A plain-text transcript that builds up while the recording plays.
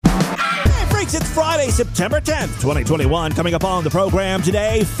folks. It's Friday, September 10th, 2021. Coming up on the program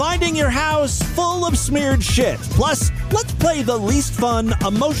today, finding your house full of smeared shit. Plus, let's play the least fun,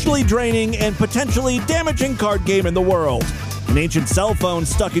 emotionally draining, and potentially damaging card game in the world. An ancient cell phone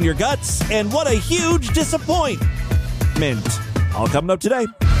stuck in your guts, and what a huge disappointment. All coming up today.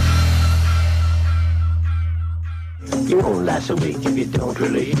 You won't last a week if you don't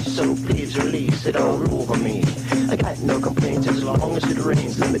release, so please release it all over me. I got no complaints as long as it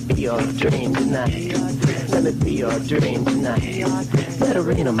rains. Let me be your drain tonight. Let me be your drain tonight. Let it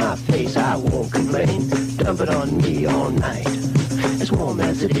rain on my face, I won't complain. Dump it on me all night. As warm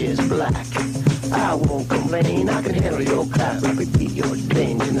as it is black, I won't complain. I can handle your crap. Let me be your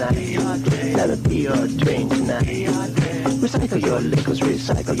drain tonight. Let me be your drain tonight. Recycle your liquids,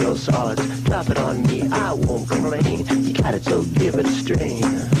 recycle your solids. Drop it on me, I won't complain. You got it, so give it a strain.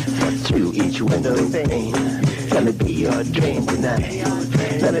 Through each window pane. Let me be your drain tonight.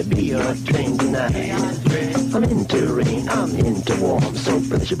 Let me be your drain tonight. I'm into rain, I'm into warm. So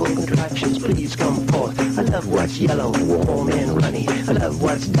pleasurable contractions, please come forth. I love what's yellow, warm and runny. I love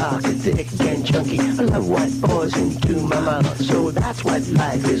what's dark and thick and chunky. I love what pours into my mouth. So that's what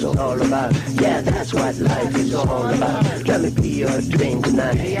life is all about. Yeah, that's what life is all about. Let me be your drain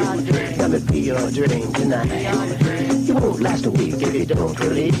tonight. Let me be your drain tonight. You won't last a week if you don't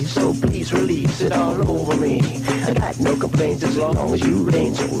release, so please release it all over me. I got no complaints as long as you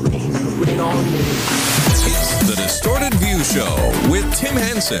rain, so rain on me. It's the Distorted View Show with Tim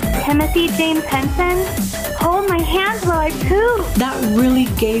Henson. Timothy James Henson, hold my hands while I poop. That really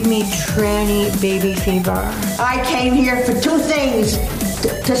gave me tranny baby fever. I came here for two things,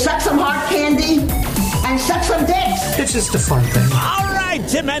 to suck some hard candy and suck some dicks. It's just a fun thing. All right,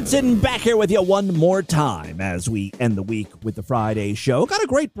 Tim Henson back here with you one more time as we end the week with the Friday show. Got a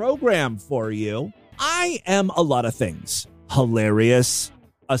great program for you. I am a lot of things. Hilarious,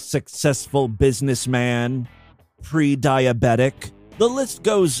 a successful businessman, pre-diabetic. The list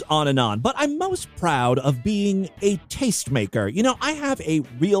goes on and on, but I'm most proud of being a tastemaker. You know, I have a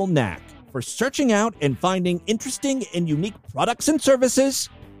real knack for searching out and finding interesting and unique products and services.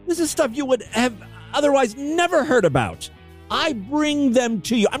 This is stuff you would have otherwise never heard about. I bring them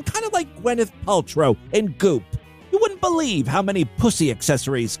to you. I'm kind of like Gwyneth Paltrow in Goop. You wouldn't believe how many pussy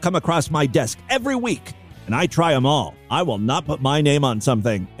accessories come across my desk every week, and I try them all. I will not put my name on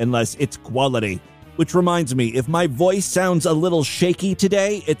something unless it's quality. Which reminds me, if my voice sounds a little shaky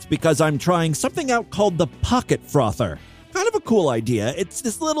today, it's because I'm trying something out called the Pocket Frother. Kind of a cool idea. It's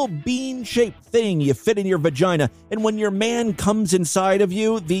this little bean-shaped thing you fit in your vagina, and when your man comes inside of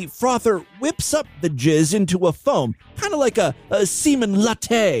you, the frother whips up the jizz into a foam, kind of like a semen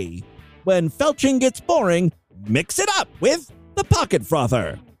latte. When felching gets boring, mix it up with the Pocket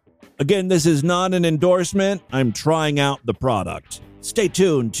Frother. Again, this is not an endorsement. I'm trying out the product. Stay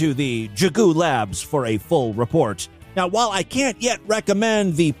tuned to the Jagoo Labs for a full report. Now, while I can't yet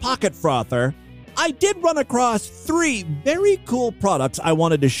recommend the Pocket Frother, I did run across 3 very cool products I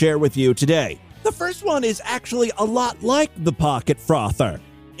wanted to share with you today. The first one is actually a lot like the Pocket Frother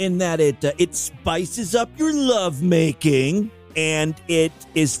in that it spices up your lovemaking and it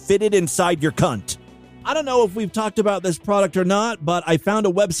is fitted inside your cunt. I don't know if we've talked about this product or not, but I found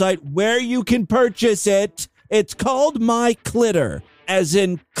a website where you can purchase it. It's called My Clitter, as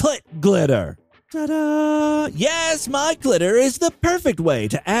in clit glitter. Ta-da! Yes, My Clitter is the perfect way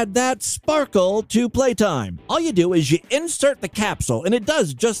to add that sparkle to playtime. All you do is you insert the capsule, and it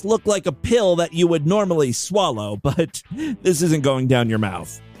does just look like a pill that you would normally swallow, but this isn't going down your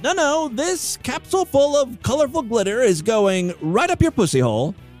mouth. No, this capsule full of colorful glitter is going right up your pussy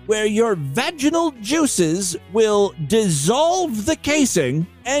hole, where your vaginal juices will dissolve the casing,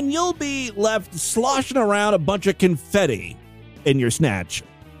 and you'll be left sloshing around a bunch of confetti in your snatch,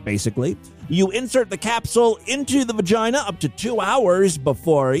 basically. You insert the capsule into the vagina up to 2 hours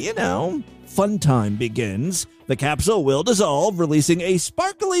before, fun time begins. The capsule will dissolve, releasing a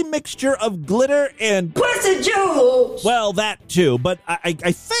sparkly mixture of glitter and Pussy jewels! Well, that too, but I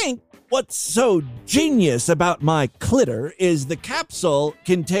think what's so genius about My Clitter is the capsule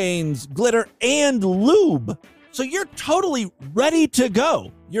contains glitter and lube. So you're totally ready to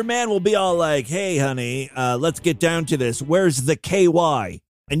go. Your man will be all like, hey, honey, let's get down to this. Where's the KY?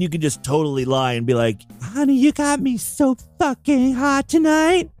 And you can just totally lie and be like, honey, you got me so fucking hot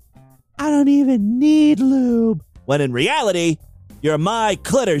tonight. I don't even need lube. When in reality, your My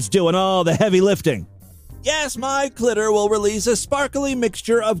Clitter's doing all the heavy lifting. Yes, My Clitter will release a sparkly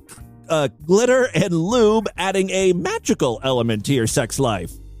mixture of glitter and lube, adding a magical element to your sex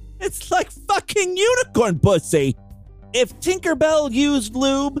life. It's like fucking unicorn pussy. If Tinkerbell used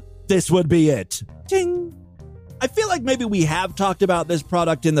lube, this would be it. Ting. I feel like maybe we have talked about this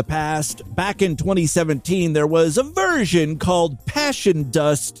product in the past. Back in 2017, there was a version called Passion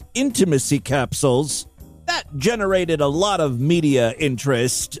Dust Intimacy Capsules. That generated a lot of media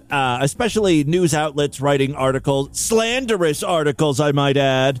interest, especially news outlets writing articles, slanderous articles, I might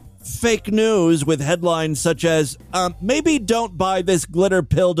add. Fake news with headlines such as, maybe don't buy this glitter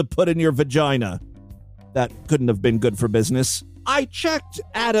pill to put in your vagina. That couldn't have been good for business. I checked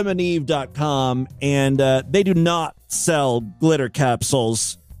adamandeve.com, and they do not sell glitter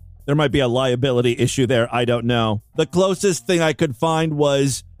capsules. There might be a liability issue there, I don't know. The closest thing I could find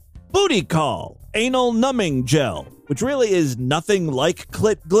was Booty Call Anal Numbing Gel, which really is nothing like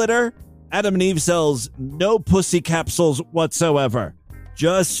clit glitter. Adam and Eve sells no pussy capsules whatsoever.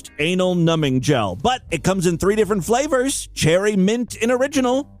 Just anal numbing gel. But it comes in 3 different flavors. Cherry, mint, and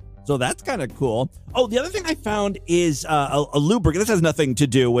original. So that's kind of cool. Oh, the other thing I found is a lubricant. This has nothing to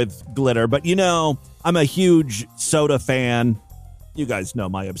do with glitter, but you know, I'm a huge soda fan. You guys know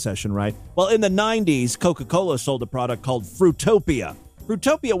my obsession, right? Well, in the 90s, Coca-Cola sold a product called Fruitopia.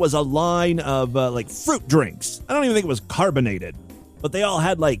 Fruitopia was a line of like fruit drinks. I don't even think it was carbonated, but they all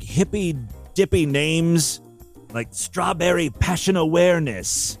had like hippie dippy names like Strawberry Passion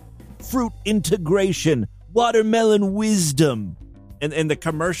Awareness, Fruit Integration, Watermelon Wisdom. And the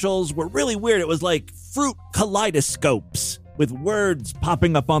commercials were really weird. It was like fruit kaleidoscopes with words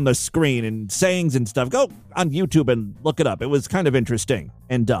popping up on the screen and sayings and stuff. Go on YouTube and look it up. It was kind of interesting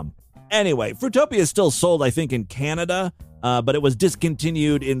and dumb. Anyway, Fruitopia is still sold, I think, in Canada, but it was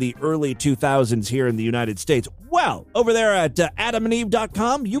discontinued in the early 2000s here in the United States. Well, over there at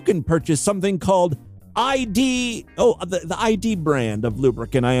adamandeve.com, you can purchase something called ID, the ID brand of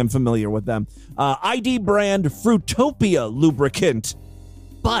lubricant. I am familiar with them. ID brand Fruitopia lubricant.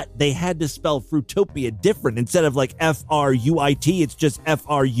 But they had to spell Fruitopia different. Instead of like F-R-U-I-T, it's just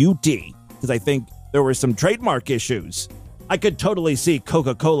F-R-U-T. Because I think there were some trademark issues. I could totally see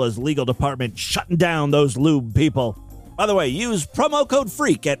Coca-Cola's legal department shutting down those lube people. By the way, use promo code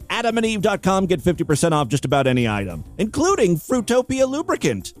FREAK at adamandeve.com. Get 50% off just about any item, including Fruitopia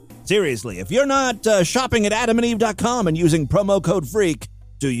lubricant. Seriously, if you're not shopping at adamandeve.com and using promo code FREAK,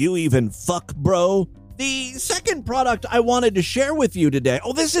 do you even fuck, bro? The second product I wanted to share with you today.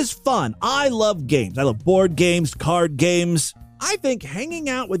 Oh, this is fun. I love games. I love board games, card games. I think hanging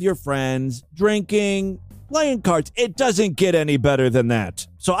out with your friends, drinking, playing cards, it doesn't get any better than that.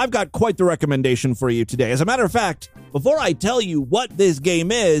 So I've got quite the recommendation for you today. As a matter of fact, before I tell you what this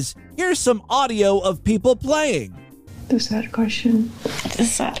game is, here's some audio of people playing. The sad question. It's a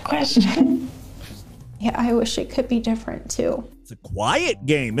sad question. Yeah, I wish it could be different too. It's a quiet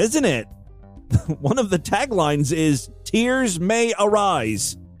game, isn't it? One of the taglines is, tears may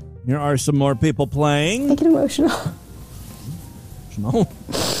arise. Here are some more people playing. Make it emotional. Emotional?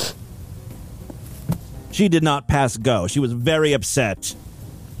 She did not pass go. She was very upset.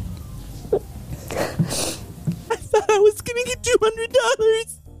 I thought I was going to get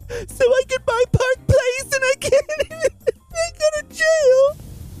 $200 so I could buy Park Place and I can't. I go to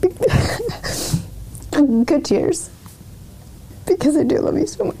jail. Good tears. Because I do love you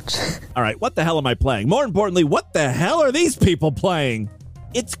so much. All right, what the hell am I playing? More importantly, what the hell are these people playing?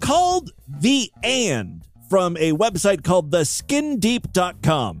 It's called The And from a website called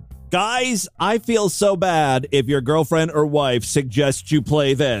theskindeep.com. Guys, I feel so bad if your girlfriend or wife suggests you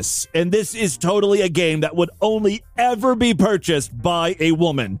play this. And this is totally a game that would only ever be purchased by a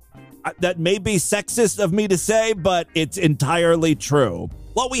woman. That may be sexist of me to say, but it's entirely true.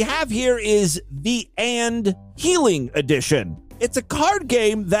 What we have here is The And Healing Edition. It's a card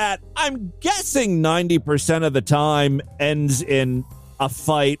game that I'm guessing 90% of the time ends in a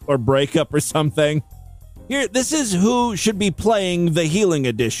fight or breakup or something. Here, this is who should be playing the Healing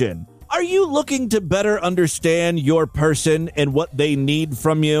Edition. Are you looking to better understand your person and what they need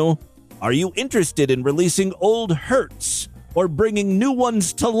from you? Are you interested in releasing old hurts or bringing new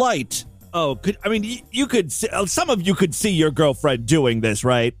ones to light? Oh, you could some of you could see your girlfriend doing this,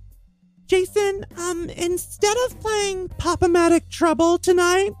 right? Jason, instead of playing Pop-O-Matic Trouble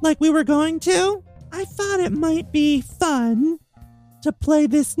tonight like we were going to, I thought it might be fun to play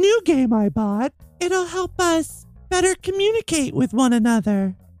this new game I bought. It'll help us better communicate with one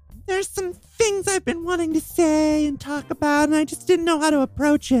another. There's some things I've been wanting to say and talk about, and I just didn't know how to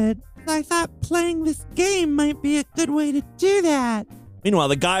approach it. I thought playing this game might be a good way to do that. Meanwhile,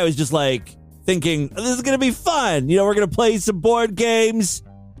 the guy was just like thinking, this is going to be fun. You know, we're going to play some board games,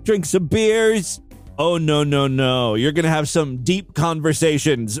 drink some beers. Oh, no. You're going to have some deep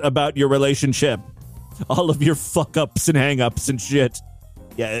conversations about your relationship. All of your fuck-ups and hang-ups and shit.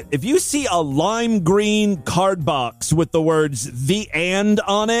 Yeah, if you see a lime green card box with the words The And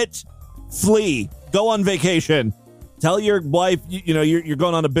on it, flee. Go on vacation. Tell your wife, you're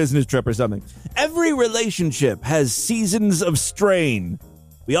going on a business trip or something. Every relationship has seasons of strain.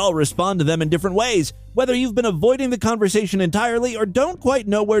 We all respond to them in different ways. Whether you've been avoiding the conversation entirely or don't quite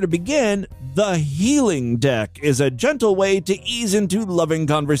know where to begin, the Healing Deck is a gentle way to ease into loving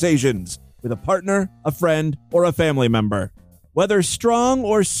conversations with a partner, a friend, or a family member. Whether strong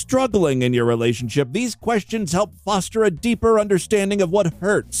or struggling in your relationship, these questions help foster a deeper understanding of what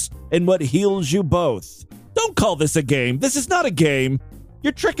hurts and what heals you both. Don't call this a game. This is not a game.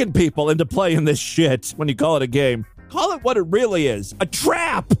 You're tricking people into playing this shit when you call it a game. Call it what it really is. A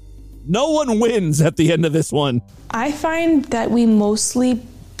trap. No one wins at the end of this one. I find that we mostly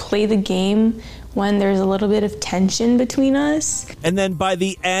play the game when there's a little bit of tension between us. And then by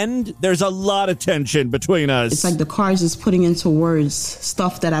the end, there's a lot of tension between us. It's like the cards is putting into words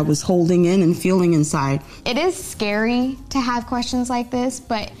stuff that I was holding in and feeling inside. It is scary to have questions like this,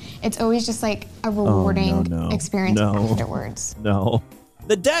 but it's always just like a rewarding experience afterwards. No.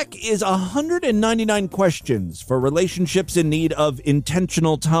 The deck is 199 questions for relationships in need of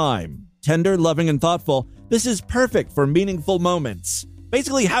intentional time. Tender, loving, and thoughtful. This is perfect for meaningful moments.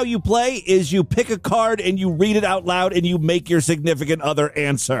 Basically, how you play is you pick a card and you read it out loud and you make your significant other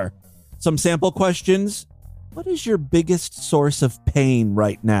answer. Some sample questions. What is your biggest source of pain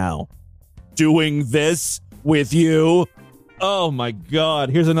right now? Doing this with you? Oh my God.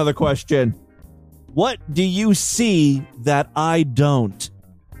 Here's another question. What do you see that I don't?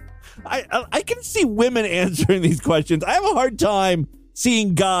 I can see women answering these questions. I have a hard time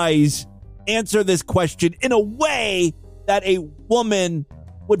seeing guys answer this question in a way that a woman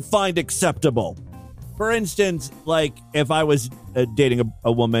would find acceptable. For instance, like if I was dating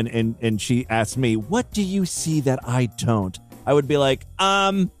a woman and she asked me, what do you see that I don't? I would be like,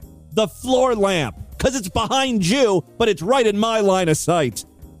 the floor lamp, because it's behind you, but it's right in my line of sight.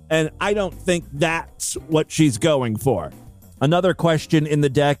 And I don't think that's what she's going for. Another question in the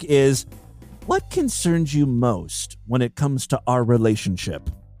deck is, what concerns you most when it comes to our relationship?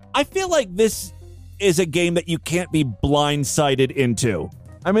 I feel like this is a game that you can't be blindsided into.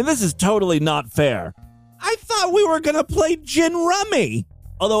 I mean, this is totally not fair. I thought we were going to play Gin Rummy.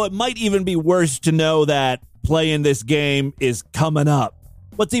 Although it might even be worse to know that playing this game is coming up.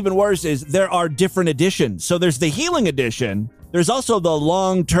 What's even worse is there are different editions. So there's the Healing Edition. There's also the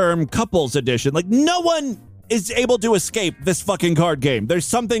Long-Term Couples Edition. Like, no one is able to escape this fucking card game. There's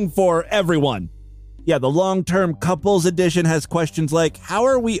something for everyone. Yeah, the Long-Term Couples Edition has questions like, how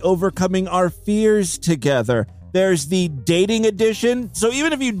are we overcoming our fears together? There's the Dating Edition. So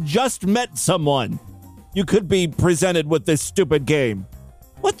even if you just met someone, you could be presented with this stupid game.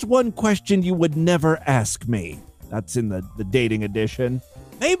 What's one question you would never ask me? That's in the Dating Edition.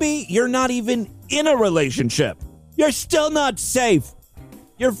 Maybe you're not even in a relationship. You're still not safe.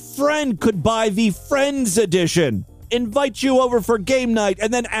 Your friend could buy the Friends Edition, invite you over for game night,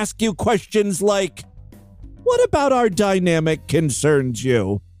 and then ask you questions like, what about our dynamic concerns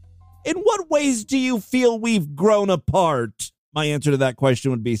you? In what ways do you feel we've grown apart? My answer to that question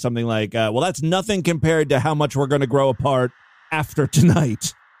would be something like, well, that's nothing compared to how much we're going to grow apart after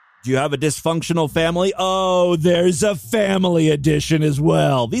tonight. Do you have a dysfunctional family? Oh, there's a family edition as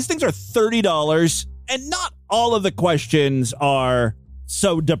well. These things are $30, and not all of the questions are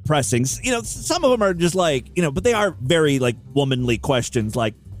so depressing. You know, some of them are just like, but they are very like womanly questions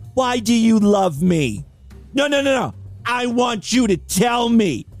like, why do you love me? No. I want you to tell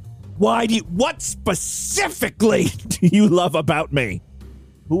me. What specifically do you love about me?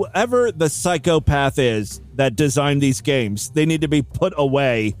 Whoever the psychopath is that designed these games, they need to be put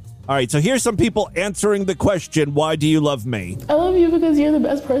away. All right, so here's some people answering the question, why do you love me? I love you because you're the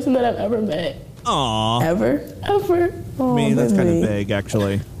best person that I've ever met. Aww. Ever. I mean, that's kind of vague,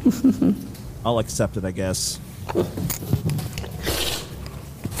 actually. I'll accept it, I guess.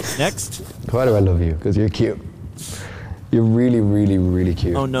 Next. Why do I love you? Because you're cute. You're really, really, really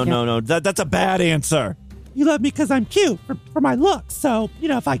cute. Oh, no. That's a bad answer. You love me because I'm cute for my looks. So,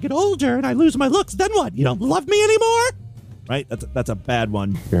 if I get older and I lose my looks, then what? You don't love me anymore? Right? That's a bad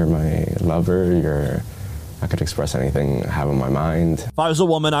one. You're my lover. I could express anything I have on my mind. If I was a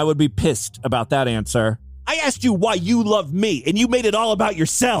woman, I would be pissed about that answer. I asked you why you love me, and you made it all about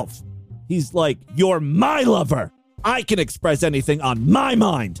yourself. He's like, you're my lover. I can express anything on my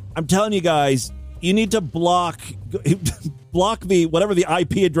mind. I'm telling you guys, you need to block whatever the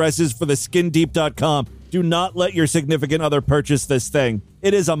IP address is for the skindeep.com. Do not let your significant other purchase this thing.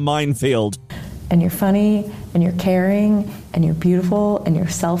 It is a minefield. And you're funny, and you're caring, and you're beautiful, and you're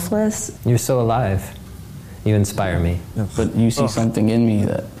selfless. You're so alive. You inspire me. But you see something in me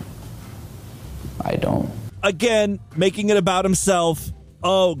that I don't. Again, making it about himself.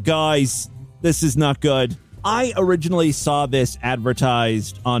 Oh, guys, This is not good. I originally saw this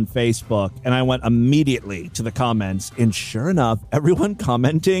advertised on Facebook, and I went immediately to the comments, and sure enough, everyone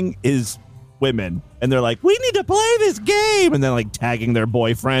commenting is women. And they're like, we need to play this game, and then like tagging their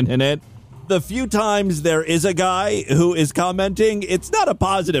boyfriend in it. The few times there is a guy who is commenting, it's not a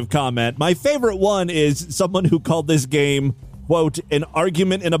positive comment. My favorite one is someone who called this game, quote, an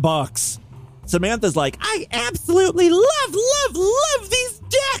argument in a box. Samantha's like, I absolutely love these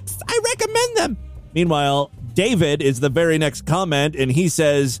decks. I recommend them. Meanwhile, David is the very next comment, and he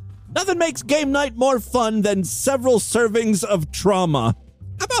says, nothing makes game night more fun than several servings of trauma.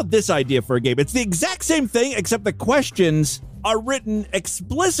 How about this idea for a game? It's the exact same thing, except the questions are written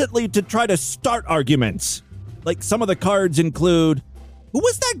explicitly to try to start arguments. Like some of the cards include, who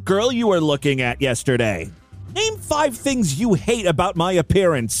was that girl you were looking at yesterday? Name 5 things you hate about my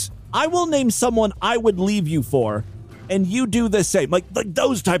appearance. I will name someone I would leave you for, and you do the same. Like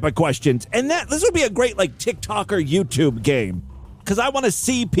those type of questions. And this would be a great like TikTok or YouTube game, because I want to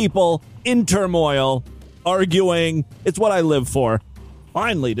see people in turmoil arguing. It's what I live for.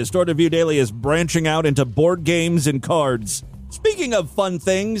 Finally, Distorted View Daily is branching out into board games and cards. Speaking of fun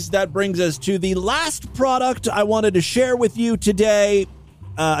things, that brings us to the last product I wanted to share with you today.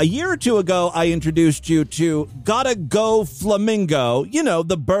 A year or two ago, I introduced you to Gotta Go Flamingo. You know,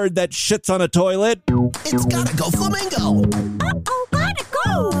 the bird that shits on a toilet. It's Gotta Go Flamingo. Uh-oh, gotta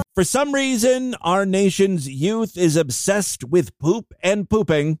go. For some reason, our nation's youth is obsessed with poop and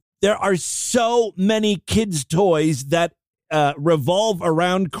pooping. There are so many kids' toys that revolve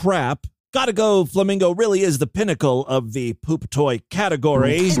around crap. Gotta Go Flamingo really is the pinnacle of the poop toy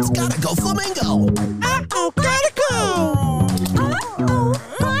category. It's Gotta Go Flamingo. Uh-oh, gotta go. Uh-oh,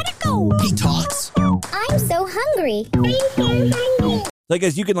 gotta go. He talks. I'm so hungry. I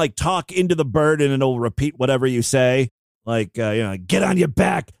guess you can like talk into the bird and it'll repeat whatever you say. Like, get on your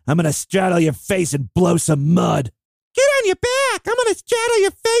back. I'm going to straddle your face and blow some mud. Get on your back. I'm going to straddle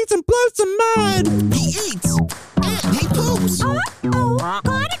your face and blow some mud. He eats. And he poops. Uh-oh,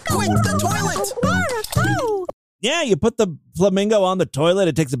 gotta go. Quick, the toilet. Gotta go. Yeah, you put the flamingo on the toilet.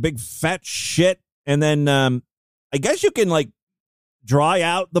 It takes a big fat shit. And then I guess you can like dry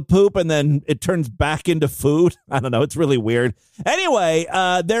out the poop and then it turns back into food. I don't know. It's really weird. Anyway,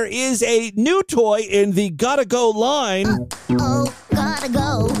 there is a new toy in the Gotta Go line. Uh-oh, gotta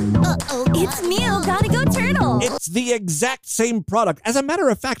go. Uh-oh, it's Mew, Gotta Go Turtle. It's the exact same product. As a matter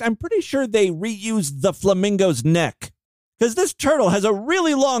of fact, I'm pretty sure they reused the flamingo's neck, because this turtle has a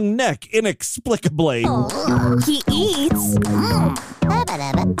really long neck, inexplicably. Oh, he eats. Uh-oh,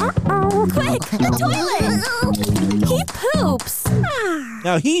 quick, the toilet. He poops.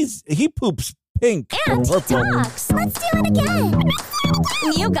 Now, he poops pink. And he talks. Let's do it again.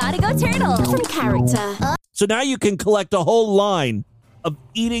 Mew Gotta Go Turtle from character. So now you can collect a whole line of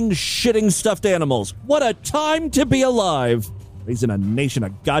eating, shitting stuffed animals. What a time to be alive. Raising a nation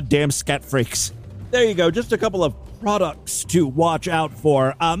of goddamn scat freaks. There you go. Just a couple of products to watch out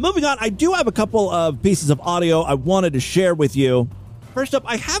for. Moving on, I do have a couple of pieces of audio I wanted to share with you. First up,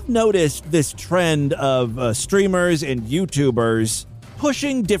 I have noticed this trend of streamers and YouTubers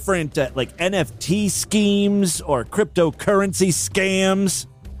pushing different like NFT schemes or cryptocurrency scams.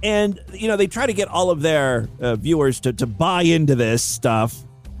 And, they try to get all of their viewers to buy into this stuff.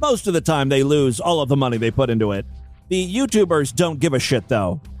 Most of the time, they lose all of the money they put into it. The YouTubers don't give a shit,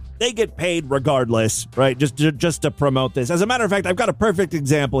 though. They get paid regardless, right? Just to promote this. As a matter of fact, I've got a perfect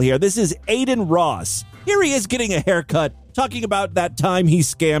example here. This is Aiden Ross. Here he is getting a haircut, talking about that time he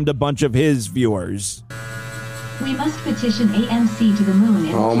scammed a bunch of his viewers. We must petition AMC to the moon.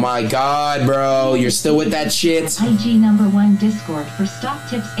 Oh my god, bro. You're still with that shit? IG #1 Discord for stock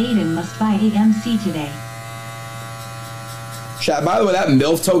tips. Aiden must buy AMC today. By the way, that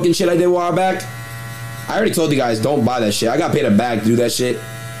MILF token shit I did a while back, I already told you guys, don't buy that shit. I got paid a bag to do that shit.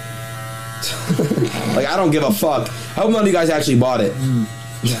 Like, I don't give a fuck. I hope none of you guys actually bought it.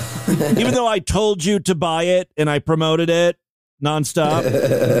 Even though I told you to buy it and I promoted it nonstop.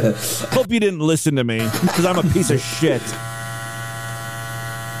 Hope you didn't listen to me, because I'm a piece of shit.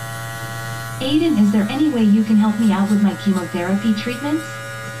 Aiden, is there any way you can help me out with my chemotherapy treatments?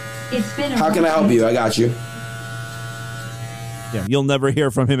 It's been a How can I help you? I got you. Yeah, you'll never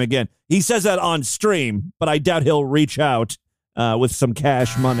hear from him again. He says that on stream, but I doubt he'll reach out with some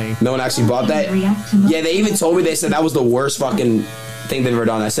cash money. No one actually bought that? Yeah, they even told me, they said that was the worst fucking thing they've ever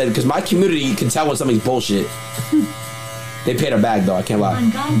done. I said, because my community can tell when something's bullshit. They paid a bag, though. I can't lie. On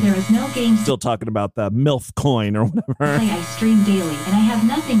God, there is no game. Still talking about the MILF coin or whatever. I stream daily, and I have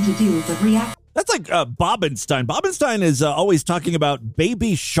nothing to do but react. That's like Bobenstein. Bobenstein is always talking about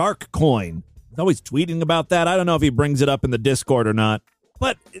Baby Shark coin. He's always tweeting about that. I don't know if he brings it up in the Discord or not.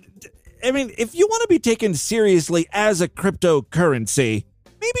 But I mean, if you want to be taken seriously as a cryptocurrency,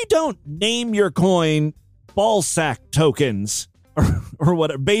 maybe don't name your coin ballsack tokens or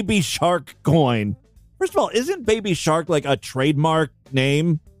what, Baby Shark coin. First of all, isn't Baby Shark like a trademark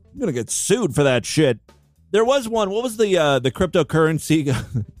name? I'm going to get sued for that shit. There was one. What was the cryptocurrency?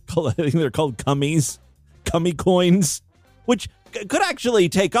 I think they're called cummies, cummy coins, which could actually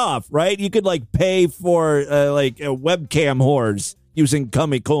take off, right? You could like pay for webcam whores using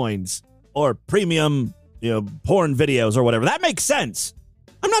cummy coins or premium, porn videos or whatever. That makes sense.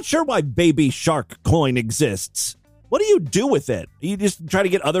 I'm not sure why Baby Shark coin exists. What do you do with it? You just try to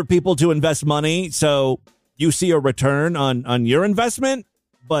get other people to invest money so you see a return on your investment,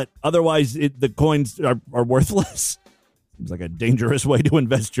 but otherwise the coins are worthless? Seems like a dangerous way to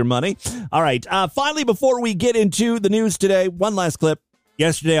invest your money. All right. Finally, before we get into the news today, one last clip.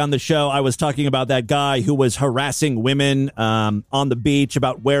 Yesterday on the show, I was talking about that guy who was harassing women on the beach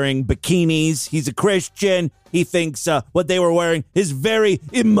about wearing bikinis. He's a Christian. He thinks what they were wearing is very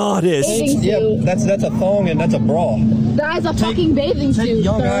immodest. Yeah, that's a thong and that's a bra. That is a fucking bathing suit. Take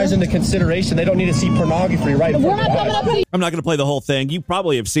young guys into consideration. They don't need to see pornography right in front of their eyes. I'm not going to play the whole thing. You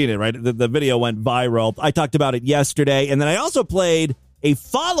probably have seen it, right? The video went viral. I talked about it yesterday, and then I also played a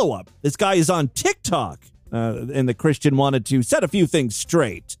follow-up. This guy is on TikTok. And the Christian wanted to set a few things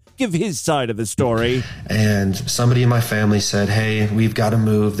straight, give his side of the story. And somebody in my family said, hey, we've got to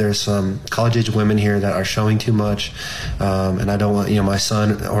move. There's some college-age women here that are showing too much, and I don't want my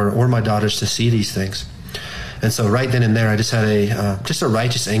son or my daughters to see these things. And so right then and there, I just had a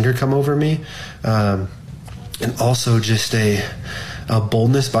righteous anger come over me, and also just a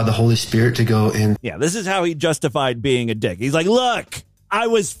boldness by the Holy Spirit to go in. Yeah, this is how he justified being a dick. He's like, look, I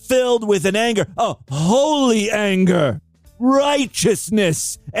was filled with an anger, holy anger,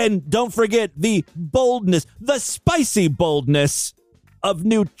 righteousness, and don't forget the boldness, the spicy boldness of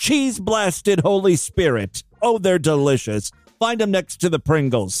new cheese-blasted Holy Spirit. Oh, they're delicious. Find them next to the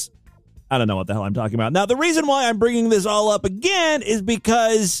Pringles. I don't know what the hell I'm talking about. Now, the reason why I'm bringing this all up again is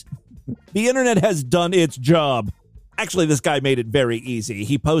because the internet has done its job. Actually, this guy made it very easy.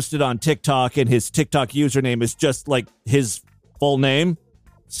 He posted on TikTok, and his TikTok username is just like his full name.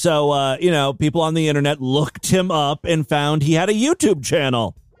 So, people on the internet looked him up and found he had a YouTube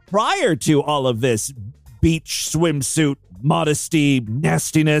channel. Prior to all of this beach swimsuit modesty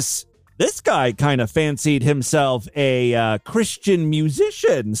nastiness, this guy kind of fancied himself a Christian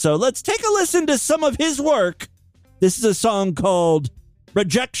musician. So let's take a listen to some of his work. This is a song called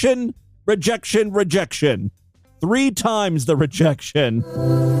Rejection, Rejection, Rejection. 3 times the rejection.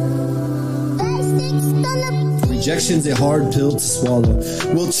 Rejection's a hard pill to swallow.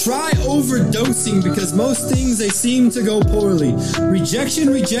 We'll try overdosing because most things, they seem to go poorly.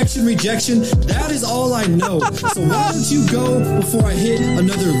 Rejection, rejection, rejection, that is all I know. So why don't you go before I hit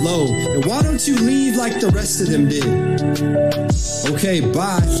another low? And why don't you leave like the rest of them did? Okay,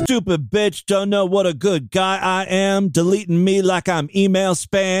 bye. Stupid bitch, don't know what a good guy I am. Deleting me like I'm email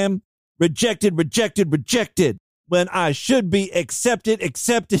spam. Rejected, rejected, rejected. When I should be accepted,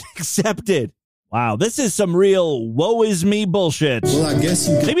 accepted, accepted. Wow, this is some real woe is me bullshit. Well, I guess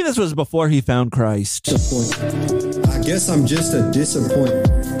you maybe this was before he found Christ. I guess I'm just a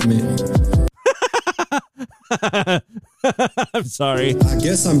disappointment. I'm sorry. I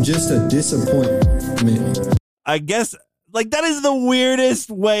guess I'm just a disappointment. I guess, that is the weirdest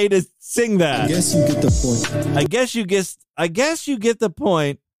way to sing that. I guess you get the point. I guess you get the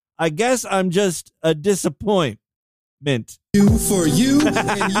point. I guess I'm just a disappointment. You for you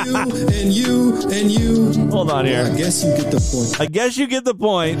and you and you and you. Hold on here. Well, I guess you get the point. I guess you get the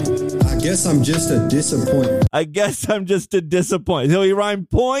point. I guess I'm just a disappointment. I guess I'm just a disappointment. So he rhymed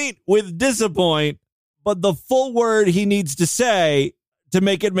point with disappoint, but the full word he needs to say to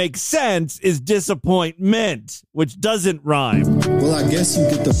make it make sense is disappointment, which doesn't rhyme. Well, I guess you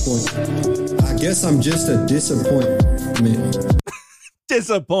get the point. I guess I'm just a disappointment.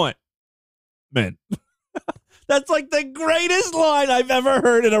 Disappointment. That's like the greatest line I've ever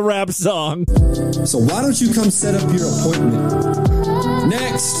heard in a rap song. So why don't you come set up your appointment?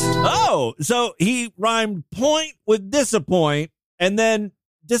 Next. Oh, so he rhymed point with disappoint and then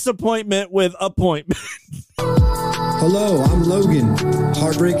disappointment with appointment. Hello, I'm Logan.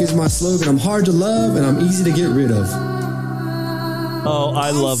 Heartbreak is my slogan. I'm hard to love and I'm easy to get rid of. Oh, I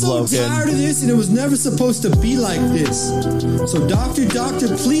love Logan. I'm so tired of this, and it was never supposed to be like this. So, doctor,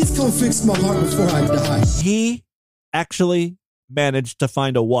 please come fix my heart before I die. He actually managed to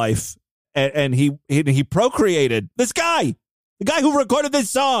find a wife, and he procreated. This guy, the guy who recorded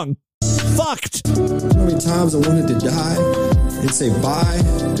this song, fucked. You know how many times I wanted to die and say bye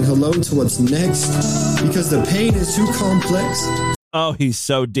and hello to what's next because the pain is too complex. Oh, he's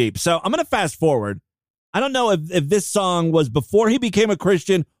so deep. So I'm going to fast forward. I don't know if this song was before he became a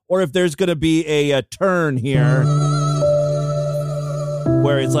Christian or if there's going to be a turn here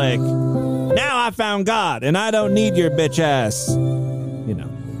where it's like, now I found God and I don't need your bitch ass. You know.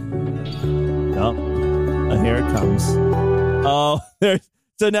 Oh, here it comes. Oh, there's.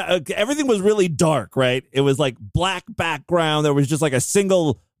 So now everything was really dark, right? It was like black background. There was just like a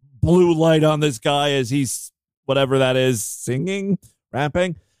single blue light on this guy as he's, whatever that is, singing,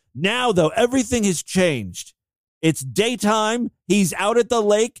 rapping. Now, though, everything has changed. It's daytime. He's out at the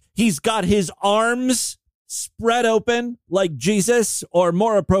lake. He's got his arms spread open like Jesus, or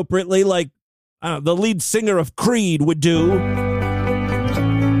more appropriately, like the lead singer of Creed would do.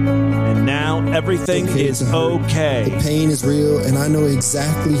 And now everything is okay. The pain is real, and I know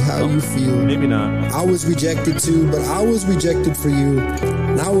exactly how you feel. Maybe not. I was rejected too, but I was rejected for you.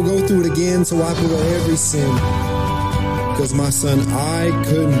 And I will go through it again to wipe away every sin. Because my son, I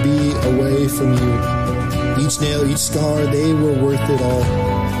couldn't be away from you. Each nail, each scar, they were worth it all.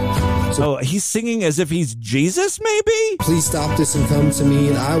 So he's singing as if he's Jesus, maybe? Please stop this and come to me,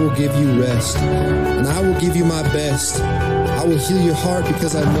 and I will give you rest. And I will give you my best. I will heal your heart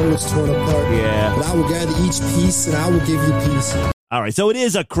because I know it's torn apart. Yeah. But I will gather each piece, and I will give you peace. All right, so it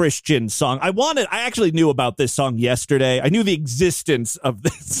is a Christian song. I actually knew about this song yesterday. I knew the existence of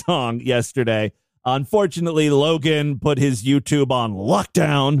this song yesterday. Unfortunately, Logan put his YouTube on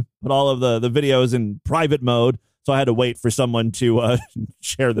lockdown, put all of the videos in private mode, so I had to wait for someone to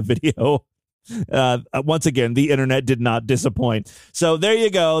share the video. Once again, the internet did not disappoint. So there you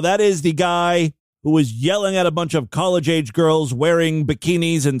go. That is the guy who was yelling at a bunch of college-age girls wearing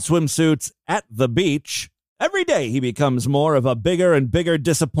bikinis and swimsuits at the beach. Every day he becomes more of a bigger and bigger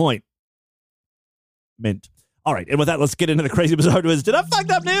disappointment. All right, and with that, let's get into the crazy, bizarre, twisted up,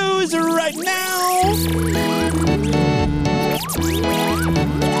 fucked up news right now.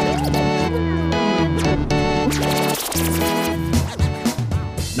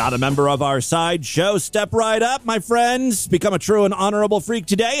 Not a member of our sideshow? Step right up, my friends. Become a true and honorable freak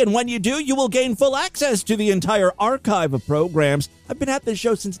today, and when you do, you will gain full access to the entire archive of programs. I've been at this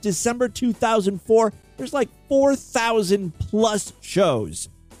show since December 2004. There's like 4,000 plus shows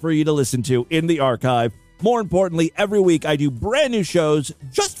for you to listen to in the archive. More importantly, every week I do brand new shows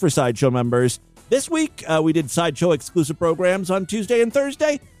just for Sideshow members. This week, we did Sideshow exclusive programs on Tuesday and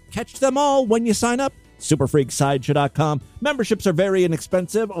Thursday. Catch them all when you sign up. Superfreaksideshow.com. Memberships are very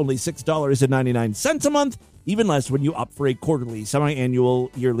inexpensive, only $6.99 a month, even less when you opt for a quarterly, semi-annual,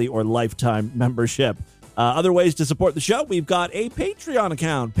 yearly, or lifetime membership. Other ways to support the show, we've got a Patreon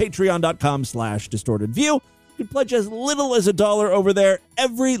account, patreon.com/distortedview. You can pledge as little as $1 over there.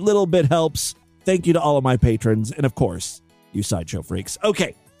 Every little bit helps. Thank you to all of my patrons, and of course, you Sideshow freaks.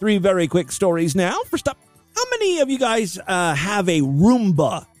 Okay, 3 very quick stories now. First up, how many of you guys have a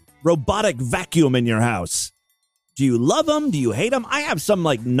Roomba robotic vacuum in your house? Do you love them? Do you hate them? I have some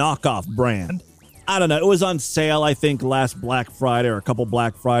like knockoff brand. I don't know. It was on sale, I think, last Black Friday or a couple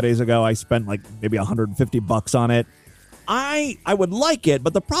Black Fridays ago. I spent like maybe $150 on it. I would like it,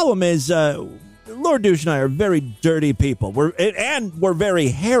 but the problem is Lord Douche and I are very dirty people. We're very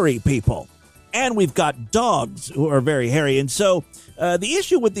hairy people. And we've got dogs who are very hairy. And so the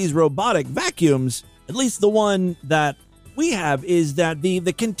issue with these robotic vacuums, at least the one that we have, is that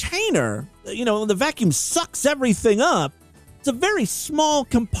the container, the vacuum sucks everything up. It's a very small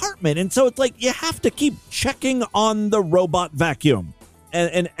compartment. And so it's like you have to keep checking on the robot vacuum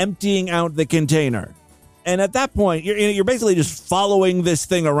and emptying out the container. And at that point, you're basically just following this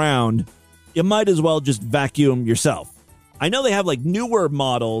thing around. You might as well just vacuum yourself. I know they have like newer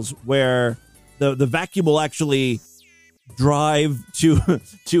models where the vacuum will actually drive to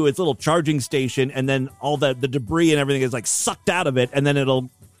its little charging station, and then all the debris and everything is like sucked out of it, and then it'll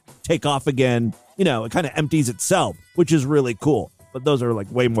take off again. It kind of empties itself, which is really cool. But those are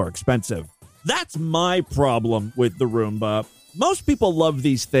like way more expensive. That's my problem with the Roomba. Most people love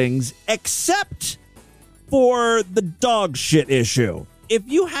these things, except for the dog shit issue. If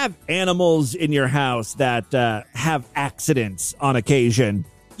you have animals in your house that have accidents on occasion,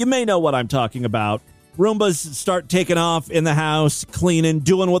 you may know what I'm talking about. Roombas start taking off in the house, cleaning,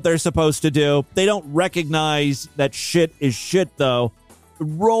 doing what they're supposed to do. They don't recognize that shit is shit, though. It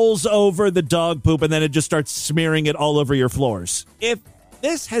rolls over the dog poop, and then it just starts smearing it all over your floors. If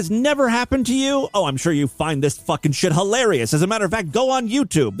this has never happened to you, I'm sure you find this fucking shit hilarious. As a matter of fact, go on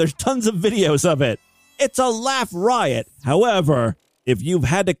YouTube. There's tons of videos of it. It's a laugh riot. However, if you've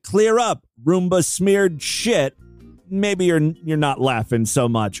had to clear up Roomba smeared shit, maybe you're not laughing so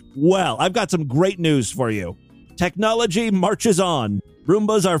much. Well, I've got some great news for you. Technology marches on.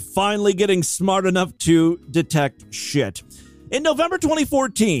 Roombas are finally getting smart enough to detect shit. In November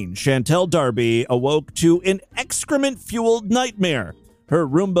 2014, Chantel Darby awoke to an excrement-fueled nightmare. Her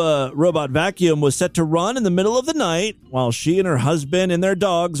Roomba robot vacuum was set to run in the middle of the night while she and her husband and their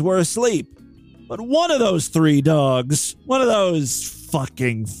dogs were asleep. But one of those 3 dogs, one of those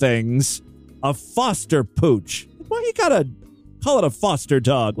fucking things, a foster pooch. Why you gotta call it a foster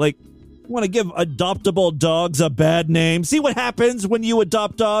dog? Like, you want to give adoptable dogs a bad name? See what happens when you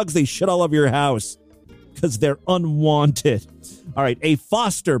adopt dogs? They shit all over your house because they're unwanted. All right, a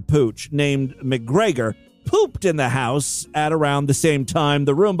foster pooch named McGregor pooped in the house at around the same time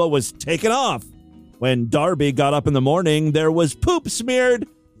the Roomba was taken off. When Darby got up in the morning, there was poop smeared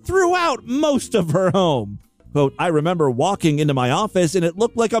throughout most of her home. Quote, I remember walking into my office and it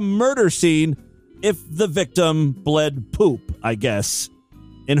looked like a murder scene if the victim bled poop, I guess.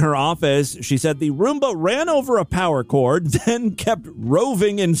 In her office, she said the Roomba ran over a power cord, then kept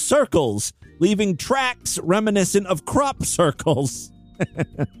roving in circles, leaving tracks reminiscent of crop circles.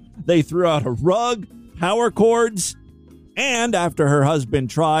 They threw out a rug, power cords, and after her husband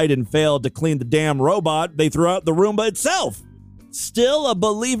tried and failed to clean the damn robot, they threw out the Roomba itself. Still a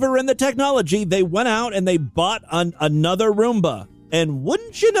believer in the technology, they went out and they bought another Roomba. And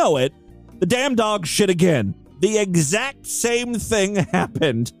wouldn't you know it, the damn dog shit again. The exact same thing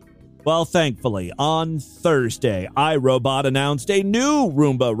happened. Well, thankfully, on Thursday, iRobot announced a new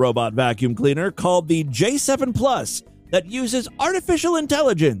Roomba robot vacuum cleaner called the J7 Plus that uses artificial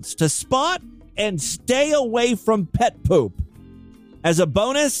intelligence to spot and stay away from pet poop. As a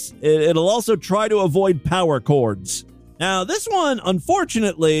bonus, it'll also try to avoid power cords. Now, this one,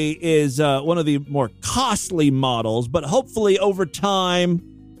 unfortunately, is one of the more costly models, but hopefully over time,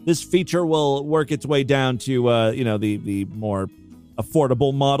 this feature will work its way down to, the more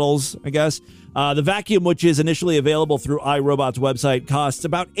affordable models, I guess. The vacuum, which is initially available through iRobot's website, costs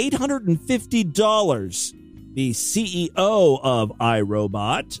about $850. The CEO of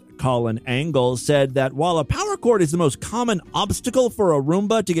iRobot, Colin Angle, said that while a power cord is the most common obstacle for a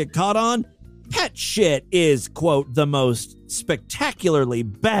Roomba to get caught on, pet shit is, quote, the most spectacularly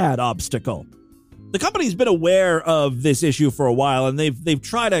bad obstacle. The company's been aware of this issue for a while, and they've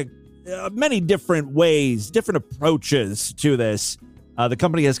tried many different ways, different approaches to this. The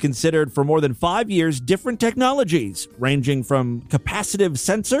company has considered for more than 5 years different technologies, ranging from capacitive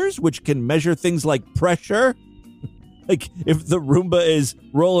sensors, which can measure things like pressure, like if the Roomba is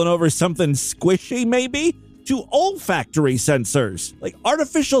rolling over something squishy, maybe, to olfactory sensors, like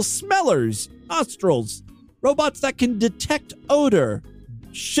artificial smellers, nostrils, robots that can detect odor,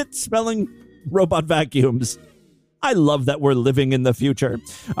 shit-smelling robot vacuums. I love that we're living in the future.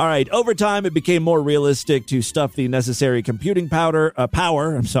 All right, over time, it became more realistic to stuff the necessary computing power, into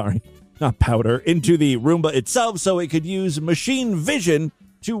the Roomba itself so it could use machine vision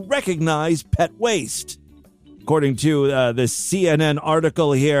to recognize pet waste. According to this CNN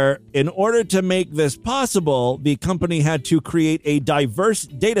article here, in order to make this possible, the company had to create a diverse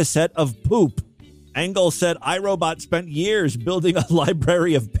data set of poop. Angle said iRobot spent years building a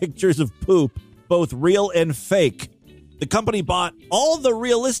library of pictures of poop, both real and fake. The company bought all the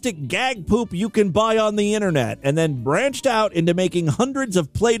realistic gag poop you can buy on the internet and then branched out into making hundreds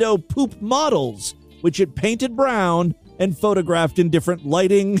of Play-Doh poop models, which it painted brown and photographed in different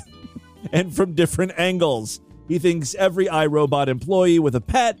lighting and from different angles. He thinks every iRobot employee with a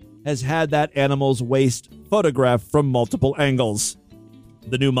pet has had that animal's waste photographed from multiple angles.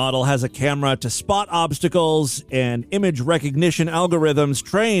 The new model has a camera to spot obstacles, and image recognition algorithms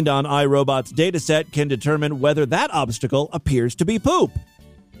trained on iRobot's dataset can determine whether that obstacle appears to be poop.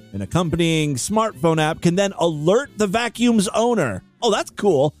 An accompanying smartphone app can then alert the vacuum's owner. Oh, that's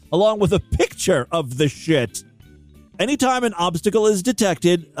cool. Along with a picture of the shit. Anytime an obstacle is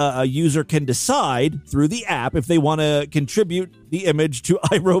detected, a user can decide through the app if they want to contribute the image to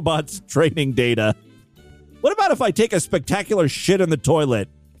iRobot's training data. What about if I take a spectacular shit in the toilet?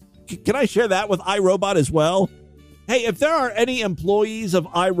 Can I share that with iRobot as well? Hey, if there are any employees of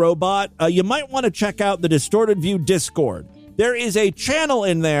iRobot, you might want to check out the Distorted View Discord. There is a channel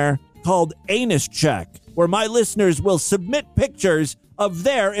in there called Anus Check, where my listeners will submit pictures of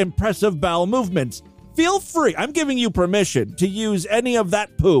their impressive bowel movements. Feel free, I'm giving you permission to use any of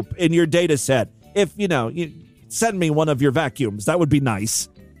that poop in your data set. If, you send me one of your vacuums, that would be nice.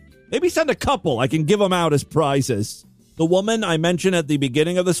 Maybe send a couple. I can give them out as prizes. The woman I mentioned at the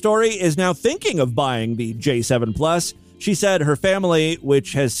beginning of the story is now thinking of buying the J7 Plus. She said her family,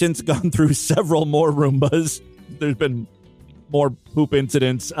 which has since gone through several more Roombas, there's been more poop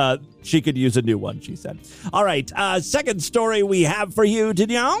incidents, she could use a new one, she said. All right, second story we have for you,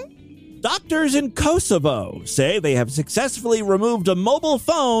 Danielle. Doctors in Kosovo say they have successfully removed a mobile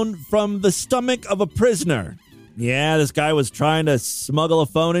phone from the stomach of a prisoner. Yeah, this guy was trying to smuggle a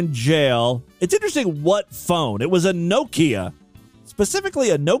phone in jail. It's interesting what phone. It was a Nokia, specifically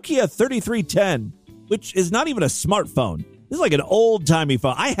a Nokia 3310, which is not even a smartphone. This is like an old-timey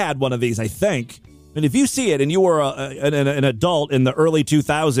phone. I had one of these, I think. And if you see it and you were an adult in the early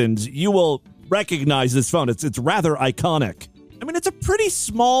 2000s, you will recognize this phone. It's rather iconic. I mean, it's a pretty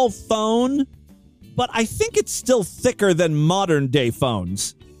small phone, but I think it's still thicker than modern-day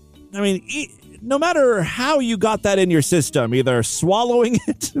phones. I mean, no matter how you got that in your system, either swallowing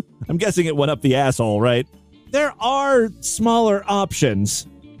it, I'm guessing it went up the asshole, right? There are smaller options.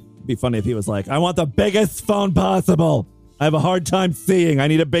 It'd be funny if he was like, I want the biggest phone possible. I have a hard time seeing. I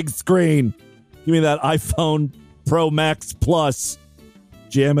need a big screen. Give me that iPhone Pro Max Plus.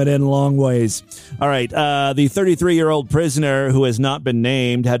 Jam it in long ways. All right. The 33-year-old prisoner who has not been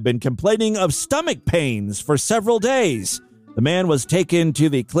named had been complaining of stomach pains for several days. The man was taken to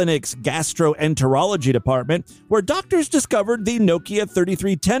the clinic's gastroenterology department, where doctors discovered the Nokia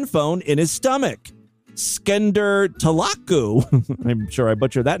 3310 phone in his stomach. Skender Talaku, I'm sure I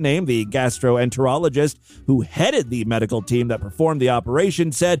butchered that name, the gastroenterologist who headed the medical team that performed the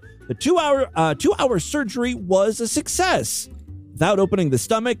operation, said the two-hour surgery was a success. Without opening the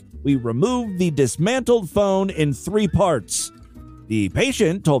stomach, we removed the dismantled phone in 3 parts. The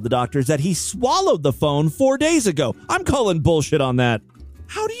patient told the doctors that he swallowed the phone 4 days ago. I'm calling bullshit on that.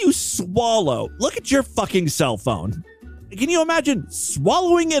 How do you swallow? Look at your fucking cell phone. Can you imagine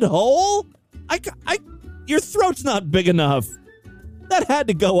swallowing it whole? Your throat's not big enough. That had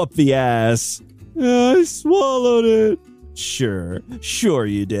to go up the ass. I swallowed it. Sure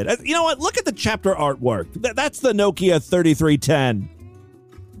you did. You know what? Look at the chapter artwork. That's the Nokia 3310.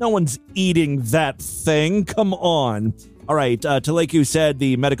 No one's eating that thing. Come on. All right, Teleku said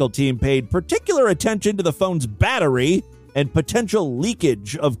the medical team paid particular attention to the phone's battery and potential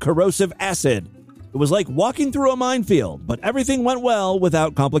leakage of corrosive acid. It was like walking through a minefield, but everything went well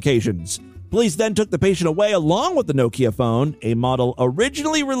without complications. Police then took the patient away along with the Nokia phone, a model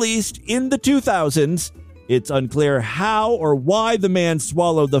originally released in the 2000s. It's unclear how or why the man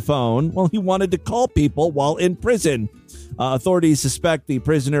swallowed the phone. Well, he wanted to call people while in prison. Authorities suspect the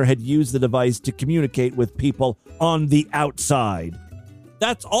prisoner had used the device to communicate with people on the outside.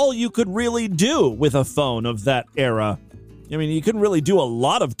 That's all you could really do with a phone of that era. I mean, you couldn't really do a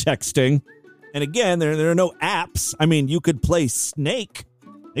lot of texting. And again, there are no apps. I mean, you could play Snake.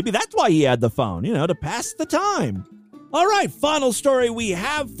 Maybe that's why he had the phone, to pass the time. All right, final story we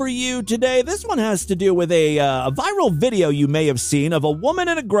have for you today. This one has to do with a viral video you may have seen of a woman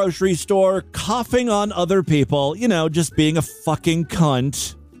in a grocery store coughing on other people, just being a fucking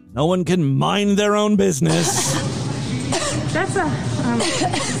cunt. No one can mind their own business. That's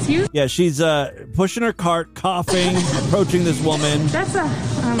excuse? Yeah, she's pushing her cart, coughing, approaching this woman. That's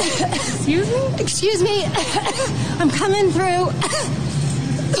excuse me? Excuse me. I'm coming through.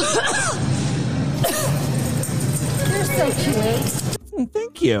 You're so cute.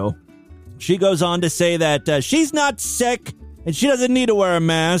 Thank you. She goes on to say that she's not sick and she doesn't need to wear a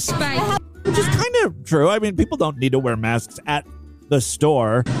mask. Bye. Which is kind of true. I mean, people don't need to wear masks at the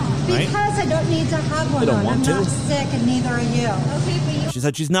store. Right? Because I don't need to have one on. I'm not sick and neither are you. Okay, but you... She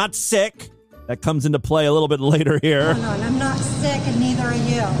said she's not sick. That comes into play a little bit later here. No, I'm not sick and neither are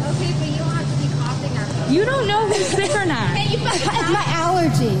you. Okay, but you don't have to be coughing or... You don't know who's sick or not. It's my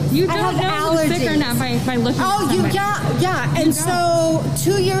allergies. You don't know who's sick or not by looking at somebody. Yeah. And so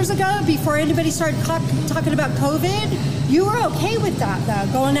 2 years ago, before anybody started talking about COVID, you were okay with that,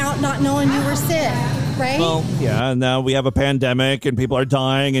 though, going out not knowing you were sick, right? Well, yeah, and now we have a pandemic and people are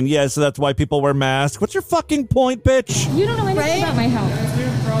dying, and yes, so that's why people wear masks. What's your fucking point, bitch? You don't know anything about my health.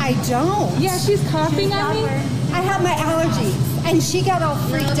 I don't. Yeah, she's coughing on me. I have my allergies, and she got all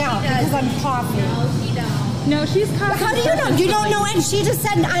freaked out because I'm coughing. No, she's coughing. How do you know? You don't know, and she just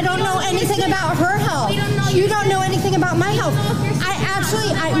said, I don't know anything about her health. You don't know anything about my health.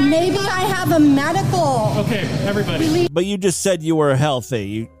 Maybe I have a medical. Okay, everybody. But you just said you were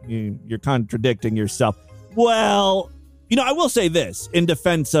healthy. You're contradicting yourself. Well, I will say this in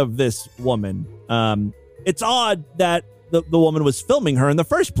defense of this woman. It's odd that the woman was filming her in the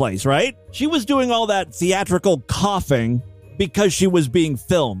first place, right? She was doing all that theatrical coughing because she was being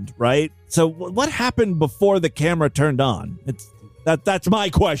filmed, right? So what happened before the camera turned on? That's my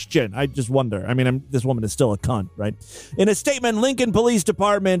question. I just wonder. I mean, this woman is still a cunt, right? In a statement, Lincoln Police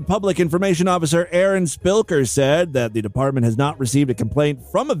Department Public Information Officer Aaron Spilker said that the department has not received a complaint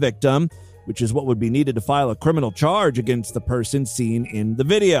from a victim, which is what would be needed to file a criminal charge against the person seen in the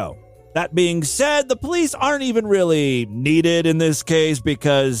video. That being said, the police aren't even really needed in this case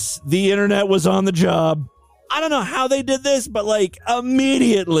because the internet was on the job. I don't know how they did this, but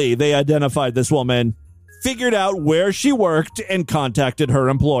immediately they identified this woman. figured out where she worked and contacted her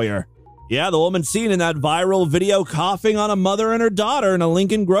employer. Yeah, the woman seen in that viral video coughing on a mother and her daughter in a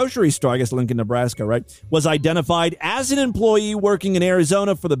Lincoln grocery store, I guess Lincoln, Nebraska, right, was identified as an employee working in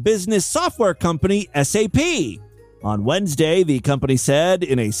Arizona for the business software company SAP. On Wednesday, the company said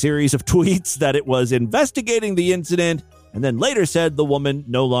in a series of tweets that it was investigating the incident and then later said the woman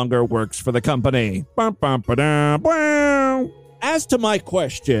no longer works for the company. As to my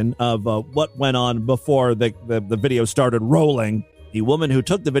question of what went on before the video started rolling, the woman who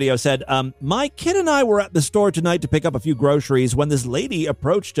took the video said, my kid and I were at the store tonight to pick up a few groceries when this lady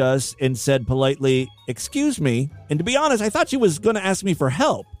approached us and said politely, "Excuse me." And to be honest, I thought she was going to ask me for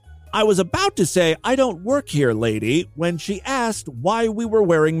help. I was about to say, "I don't work here, lady," when she asked why we were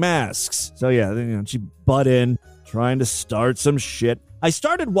wearing masks. So yeah, she butt in, trying to start some shit. I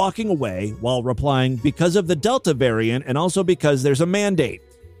started walking away while replying because of the Delta variant and also because there's a mandate,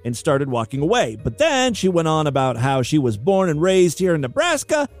 and started walking away. But then she went on about how she was born and raised here in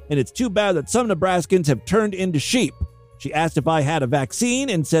Nebraska, and it's too bad that some Nebraskans have turned into sheep. She asked if I had a vaccine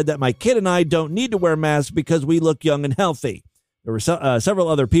and said that my kid and I don't need to wear masks because we look young and healthy. There were several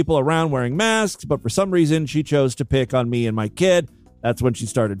other people around wearing masks, but for some reason she chose to pick on me and my kid. That's when she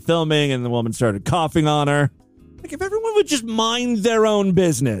started filming, and the woman started coughing on her. Like, if everyone would just mind their own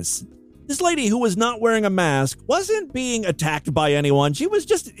business. This lady who was not wearing a mask wasn't being attacked by anyone. She was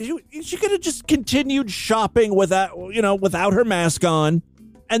just, she could have just continued shopping without her mask on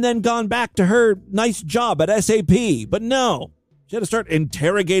and then gone back to her nice job at SAP. But no, she had to start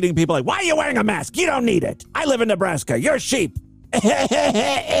interrogating people like, "Why are you wearing a mask? You don't need it. I live in Nebraska. You're sheep.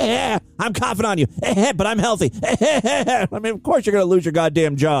 I'm coughing on you, but I'm healthy." I mean, of course you're going to lose your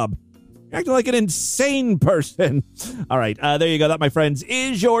goddamn job. You're acting like an insane person. All right, there you go. That, my friends,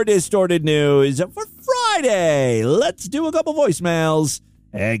 is your Distorted News for Friday. Let's do a couple voicemails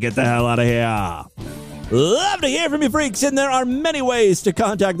and get the hell out of here. Love to hear from you, freaks, and there are many ways to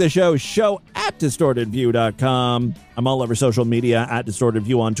contact the show. show@distortedview.com. I'm all over social media at Distorted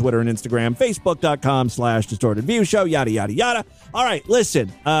View on Twitter and Instagram, facebook.com/DistortedView Show, yada, yada, yada. All right,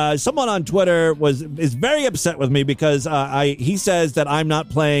 listen, someone on Twitter is very upset with me because he says that I'm not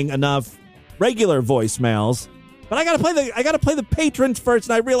playing enough regular voicemails, but I gotta play the patrons first,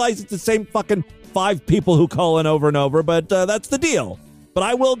 and I realize it's the same fucking 5 people who call in over and over, but that's the deal. But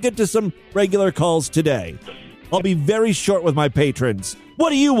I will get to some regular calls today. I'll be very short with my patrons. What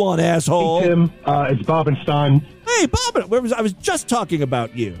do you want, asshole? Hey, Tim. It's Bob and Stein. Hey, Bob. I was just talking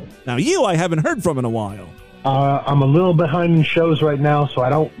about you. Now, you I haven't heard from in a while. I'm a little behind in shows right now, so I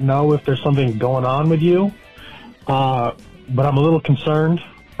don't know if there's something going on with you. But I'm a little concerned.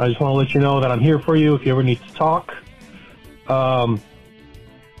 I just want to let you know that I'm here for you if you ever need to talk.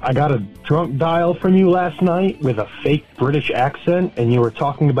 I got a drunk dial from you last night with a fake British accent, and you were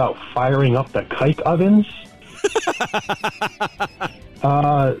talking about firing up the kike ovens.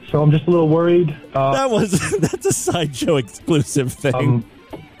 So I'm just a little worried. That's a Sideshow exclusive thing.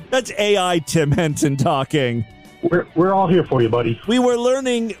 That's AI Tim Henson talking. We're all here for you, buddy. We were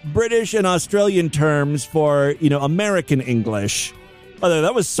learning British and Australian terms for, American English. Oh,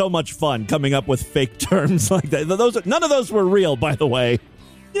 that was so much fun coming up with fake terms like that. None of those were real, by the way.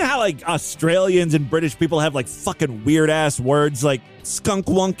 You know how, like, Australians and British people have, like, fucking weird-ass words like skunk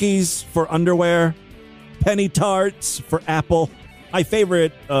wonkies for underwear, penny tarts for apple. My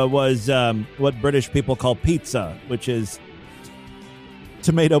favorite was what British people call pizza, which is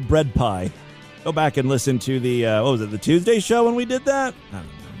tomato bread pie. Go back and listen to the, the Tuesday show when we did that? I don't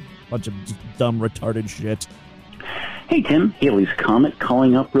know. Bunch of dumb, retarded shit. Hey, Tim. Haley's Comet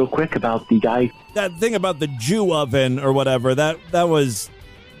calling up real quick about the guy. That thing about the Jew oven or whatever, that's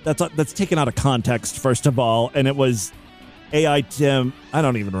taken out of context, first of all, and it was AI Tim. I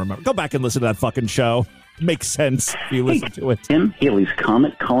don't even remember. Go back and listen to that fucking show. Makes sense if you listen to it. Tim, Haley's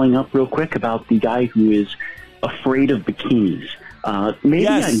Comet calling up real quick about the guy who is afraid of bikinis. Maybe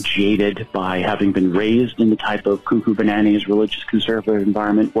yes. I'm jaded by having been raised in the type of cuckoo bananas religious conservative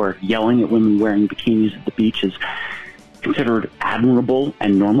environment where yelling at women wearing bikinis at the beach is considered admirable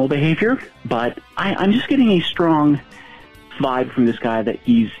and normal behavior, but I'm just getting a strong vibe from this guy that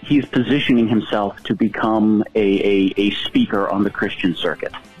he's positioning himself to become a speaker on the Christian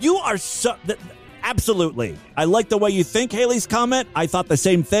circuit. You are so... Absolutely. I like the way you think, Haley's Comment. I thought the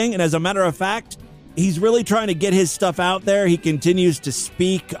same thing, and as a matter of fact, he's really trying to get his stuff out there. He continues to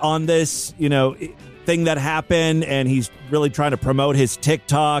speak on this, thing that happened, and he's really trying to promote his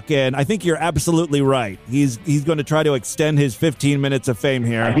TikTok, and I think you're absolutely right. He's going to try to extend his 15 minutes of fame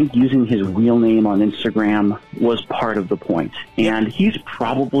here. I think using his real name on Instagram was part of the point, and he's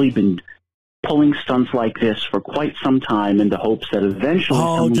probably been pulling stunts like this for quite some time in the hopes that eventually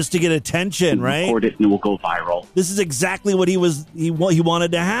someone just to get attention, will right? record it and it will go viral. This is exactly what he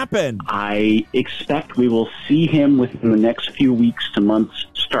wanted to happen. I expect we will see him within the next few weeks to months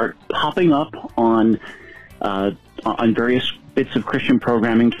start popping up on various bits of Christian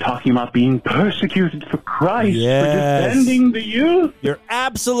programming talking about being persecuted for Christ, for defending the youth. You're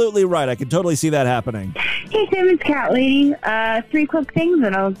absolutely right. I can totally see that happening. Hey, Tim, it's Cat Lady. 3 quick things,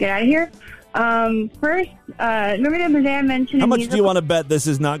 and I'll get out of here. First, remember that Bazan mentioned... How much do you want to bet this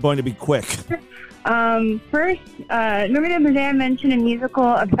is not going to be quick? First, remember that Bazan mentioned a musical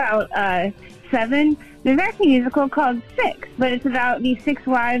about 7? There's actually a musical called 6, but it's about the 6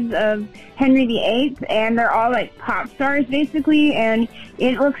 wives of Henry VIII, and they're all like pop stars basically, and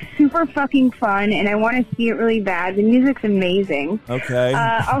it looks super fucking fun, and I want to see it really bad. The music's amazing. Okay.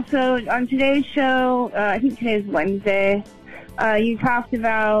 Also, on today's show, I think today's Wednesday, you talked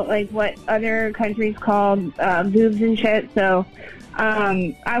about like what other countries called boobs and shit, so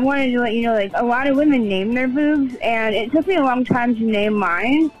I wanted to let you know, like, a lot of women name their boobs, and it took me a long time to name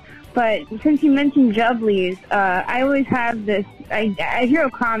mine. But since you mentioned Jubblies, I always have this, I drew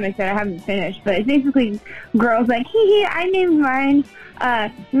a comic that I haven't finished, but it's basically girls like, hee, I named mine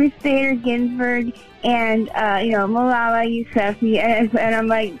Ruth Bader Ginsburg and, Malala Yousafzai, and I'm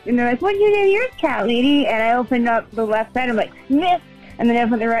like, and they're like, what did you name yours, Cat Lady? And I opened up the left side, I'm like, Smith, and then I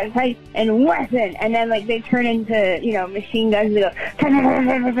opened the right side, and Wesson, and then, like, they turn into, machine guns, and they go,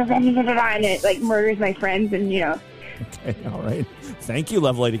 and it, like, murders my friends, and, Okay, all right. Thank you,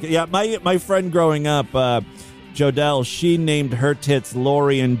 lovely lady. Yeah, my friend growing up, Jodelle, she named her tits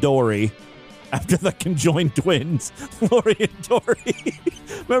Lori and Dory after the conjoined twins, Lori and Dory.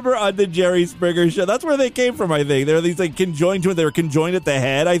 Remember on the Jerry Springer show? That's where they came from, I think. They were these like conjoined twins. They were conjoined at the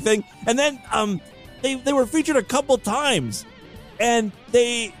head, I think. And then they were featured a couple times, and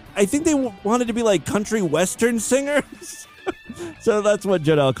I think they wanted to be like country western singers. So that's what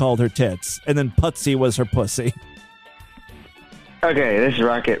Jodelle called her tits, and then Putsy was her pussy. Okay, this is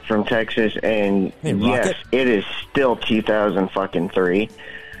Rocket from Texas, and yes, it is still 2003.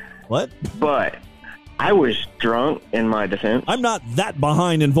 What? But I was drunk in my defense. I'm not that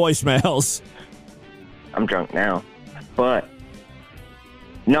behind in voicemails. I'm drunk now. But,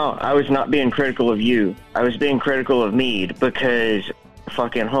 no, I was not being critical of you. I was being critical of Mead because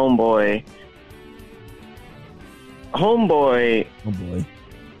fucking Homeboy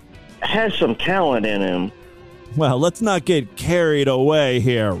has some talent in him. Well, let's not get carried away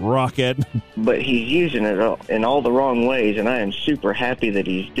here, Rocket. But he's using it in all the wrong ways, and I am super happy that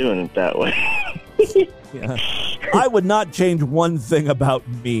he's doing it that way. Yeah. I would not change one thing about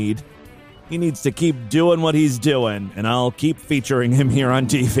Mead. He needs to keep doing what he's doing, and I'll keep featuring him here on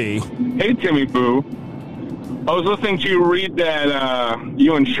TV. Hey, Timmy Boo. I was listening to you read that,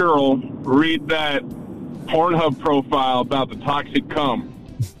 you and Cheryl read that Pornhub profile about the toxic cum.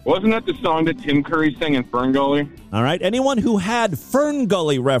 Wasn't that the song that Tim Curry sang in Fern Gully? All right. Anyone who had Fern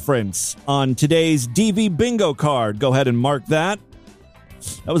Gully reference on today's DV bingo card, go ahead and mark that.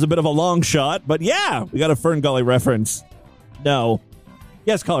 That was a bit of a long shot, but yeah, we got a Fern Gully reference. No.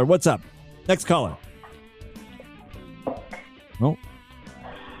 Yes, caller, what's up? Next caller. Oh.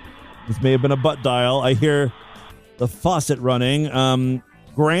 This may have been a butt dial. I hear the faucet running.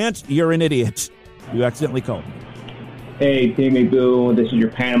 Grant, you're an idiot. You accidentally called me. Hey, Timmy Boo, this is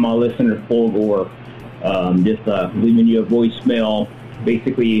your Panama listener, Fulgore. Just leaving you a voicemail.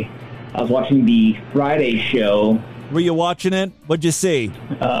 Basically, I was watching the Friday show. Were you watching it? What'd you see?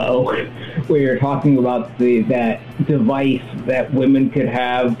 We were talking about that device that women could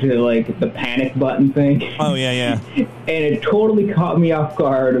have to, like, the panic button thing. Oh, yeah. And it totally caught me off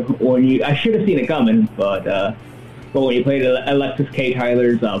guard when I should have seen it coming, but when you played Alexis K.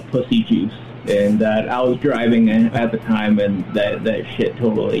 Tyler's Pussy Juice. And I was driving at the time, and that shit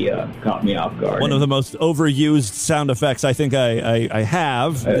totally caught me off guard. One of the most overused sound effects I think I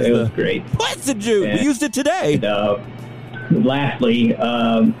have. It was great. What's the juice? We used it today. And, lastly,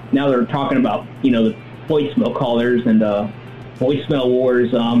 now they're talking about the voicemail callers and voicemail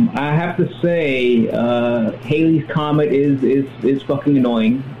wars. I have to say, Haley's Comet is fucking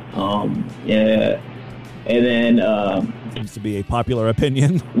annoying. And then seems to be a popular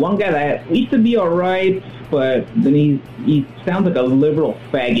opinion. One guy that used to be all right, but then he sounds like a liberal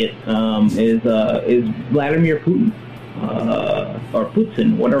faggot. Is Vladimir Putin or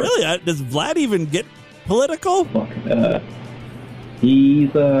Putin, whatever. Really? Does Vlad even get political?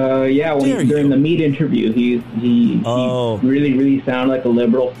 He's during the Meat interview, he really really sounded like a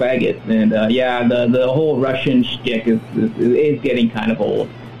liberal faggot, and the whole Russian shtick is getting kind of old.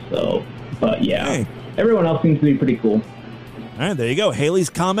 So, but yeah. Hey. Everyone else seems to be pretty cool. right, there you go. Haley's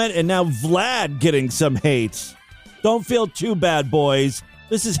comment, and now Vlad getting some hate. Don't feel too bad, boys.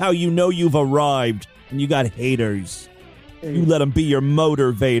 This is how you know you've arrived, and you got haters. Hey. You let them be your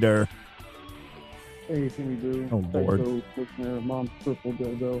motivator. Hey, Timmy Boo. Oh, Lord. Psycho, listener, Mom's Purple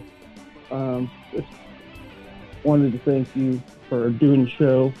Go-Go. Just wanted to thank you for doing the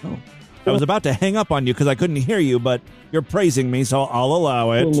show. Oh. I was about to hang up on you because I couldn't hear you, but you're praising me, so I'll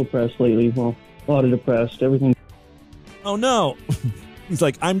allow it. A little depressed lately. Well, a lot of depressed. Everything. Oh, no. He's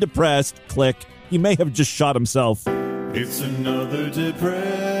like, I'm depressed. Click. He may have just shot himself. It's another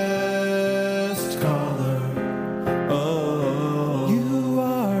depressed caller. Oh, you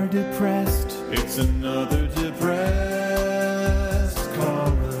are depressed. It's another depressed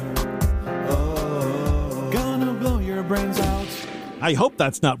caller. Oh, gonna blow your brains out. I hope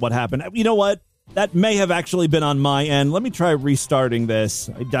that's not what happened. You know what? That may have actually been on my end. Let me try restarting this.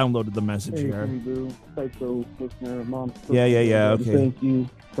 I downloaded the message Hey, here. Timmy Boo. Psycho, listener, Mom's Purple Yeah. Go-Go. Okay. Thank you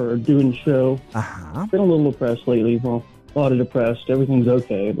for doing the show. Been a little depressed lately. Well, a lot of depressed. Everything's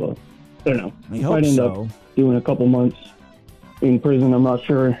okay, but I don't know. I hope might end so. up doing a couple months in prison. I'm not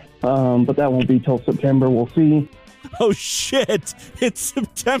sure. But that won't be till September. We'll see. Oh, shit. It's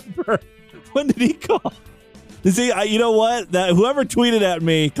September. When did he call? See, you know what? Whoever tweeted at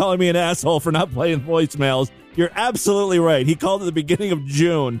me calling me an asshole for not playing voicemails, you're absolutely right. He called at the beginning of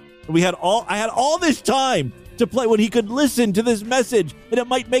June. I had all this time to play when he could listen to this message, and it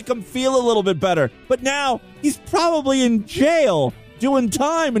might make him feel a little bit better. But now he's probably in jail doing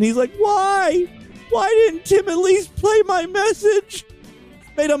time, and he's like, why? Why didn't Tim at least play my message?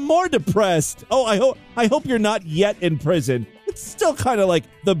 Made him more depressed. Oh, I hope you're not yet in prison. It's still kind of like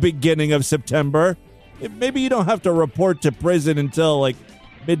the beginning of September. Maybe you don't have to report to prison until like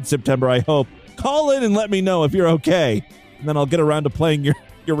mid-September, I hope. Call in and let me know if you're okay. And then I'll get around to playing your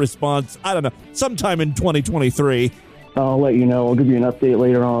response, I don't know, sometime in 2023. I'll let you know. I'll give you an update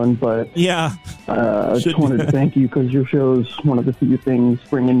later on. But yeah, I just wanted to thank you because your show's one of the few things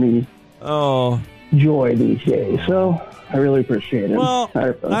bringing me joy these days. So I really appreciate it. Well,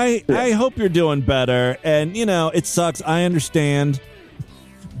 I hope you're doing better. And, you know, it sucks. I understand.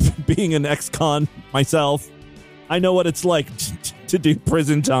 Being an ex-con myself, I know what it's like to do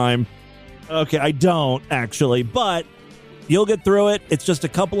prison time. Okay, I don't actually, but you'll get through it. It's just a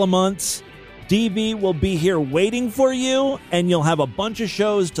couple of months. DV will be here waiting for you, and you'll have a bunch of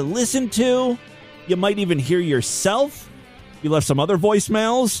shows to listen to. You might even hear yourself. You left some other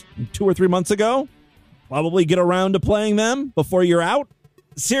voicemails 2 or 3 months ago. Probably get around to playing them before you're out.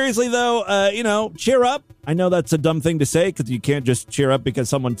 Seriously, though, cheer up. I know that's a dumb thing to say because you can't just cheer up because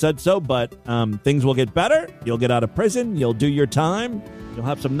someone said so, but things will get better. You'll get out of prison. You'll do your time. You'll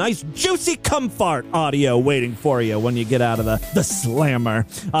have some nice, juicy comfort audio waiting for you when you get out of the slammer.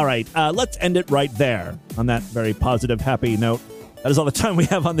 All right, let's end it right there on that very positive, happy note. That is all the time we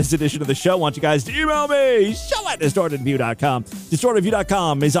have on this edition of the show. I want you guys to email me, show@distortedview.com.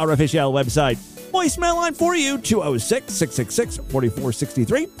 Distortedview.com is our official website. Voicemail line for you,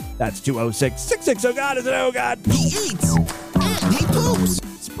 206-666-4463. That's 206-66. Oh, God, is it? Oh, God. He eats and he poops.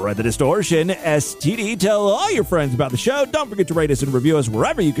 Spread the distortion. STD. Tell all your friends about the show. Don't forget to rate us and review us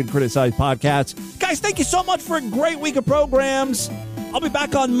wherever you can criticize podcasts. Guys, thank you so much for a great week of programs. I'll be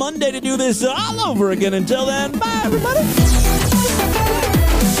back on Monday to do this all over again. Until then, bye, everybody.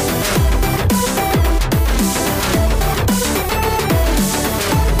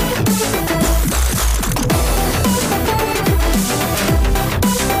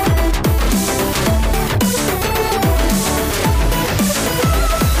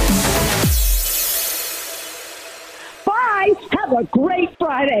 Have a great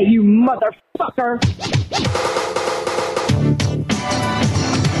Friday, you motherfucker.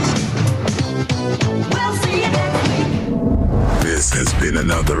 We'll see you next week. This has been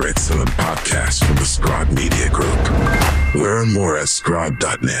another excellent podcast from the Scribe Media Group. Learn more at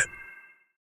scribe.net.